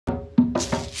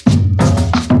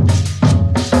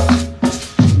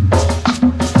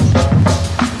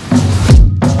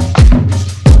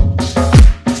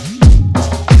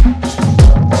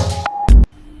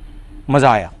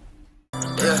मजा आया।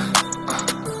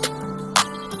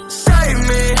 Save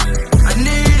me, I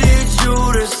needed you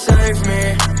to save me.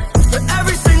 But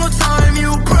every single time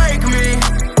you break me,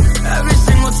 every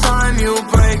single time you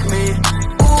break me.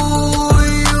 Ooh,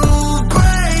 you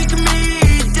break me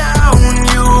down,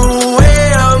 you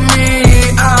wear me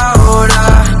out.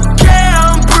 I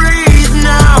can't breathe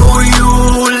now, you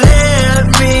let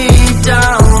me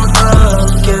down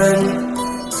again.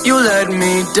 You let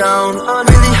me down,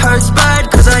 really hurts bad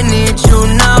cause I need you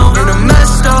now. In a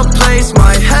messed up place,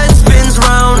 my head spins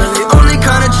round. The only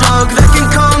kind of drug that can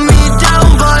calm me down,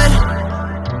 but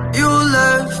you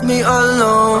left me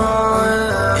alone.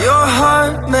 Your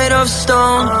heart made of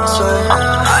stone, so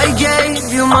I gave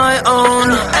you my own,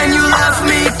 and you left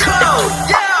me cold.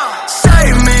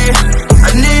 Save me,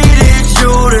 I needed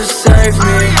you to save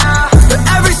me. But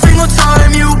every single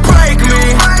time you break me,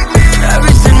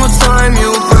 every single time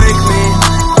you break me.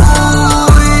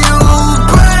 Ooh, you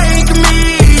break me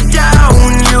down,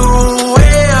 you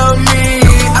wear me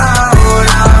out.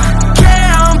 I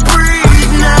can't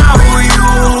breathe now, you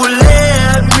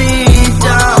let me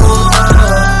down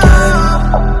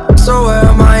again. So where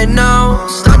am I now?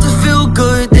 Start to feel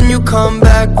good, then you come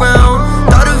back round.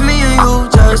 Thought of me and you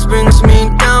just brings me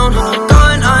down.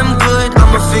 Thought I'm good,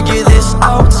 I'ma figure this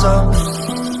out, so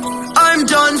I'm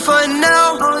done for now.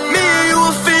 Me and you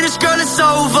are finished, girl, it's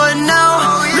over now.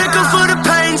 Looking for the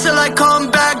pain till I come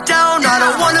back down. I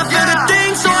don't wanna feel the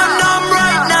thing, so I'm numb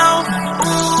right now.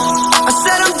 I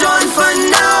said I'm done for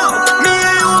now. Me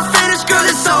and you are finished, girl,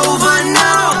 it's over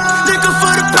now. Looking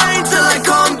for the pain till I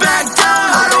come back down.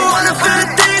 I don't wanna feel the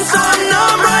thing, so I'm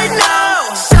numb right now.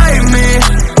 Save me,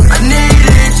 I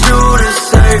needed you to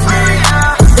save me.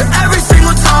 But every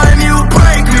single time you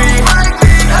break me,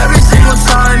 every single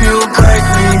time you break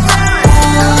me.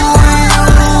 Ooh,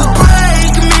 you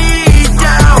break me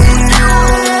down, you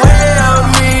wear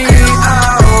me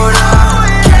out. I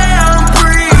can't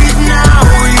breathe now,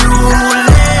 you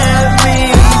let me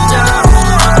down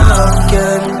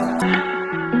again.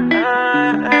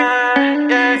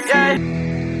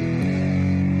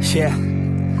 Yeah,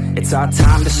 it's our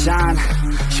time to shine.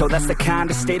 Show that's the kind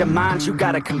of state of mind you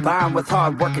gotta combine with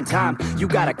hard work and time. You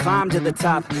gotta climb to the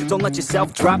top. Don't let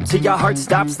yourself drop till your heart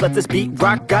stops. Let this beat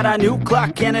rock. Got a new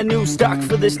clock and a new stock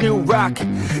for this new rock.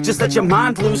 Just let your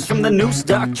mind loose from the new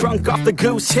stock. Drunk off the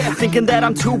goose, thinking that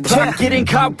I'm too pop. Getting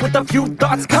caught with a few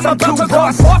thoughts cause I'm too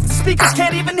lost. Off the speakers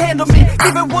can't even handle me.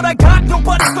 Even what I got,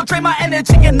 nobody's gonna drain my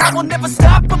energy. And I will never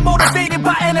stop, I'm motivated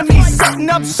by enemies. Setting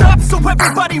up shop so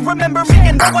everybody remember me.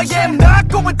 And now I am not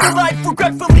going through life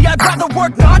regretfully. I'd rather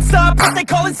work non-stop, what they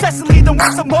call incessantly, than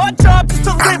work some more jobs just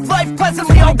to live life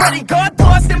pleasantly. Already got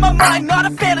lost in my mind, not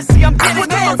a fantasy. I'm getting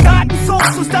there, forgotten soul,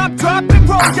 so stop, drop, and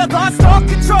roll. You lost all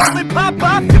control and pop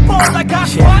off your ball. I got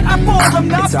spot, I fall, I'm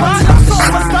not fine, I'm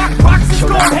sold. I stock, rocks, and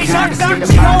score. Hey, knock,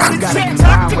 she home and shit,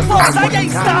 talk to close. I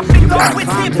ain't stopping, though,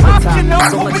 it's hip-hop, you know.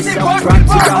 Or is it rock and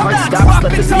roll? I'm not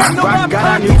dropping, don't know my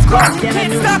pockets close. You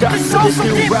can't stop the show from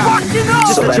hip-hop, you know.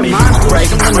 Just let your mind break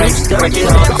from the new stuff. Get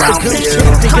off the good shit,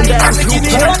 thinking that I'm too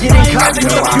pop. Getting caught with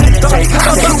a few thoughts cause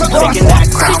I'm too lost. Taking that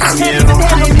crown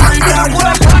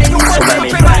from you. So let me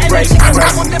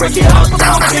break it all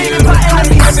down for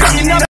you.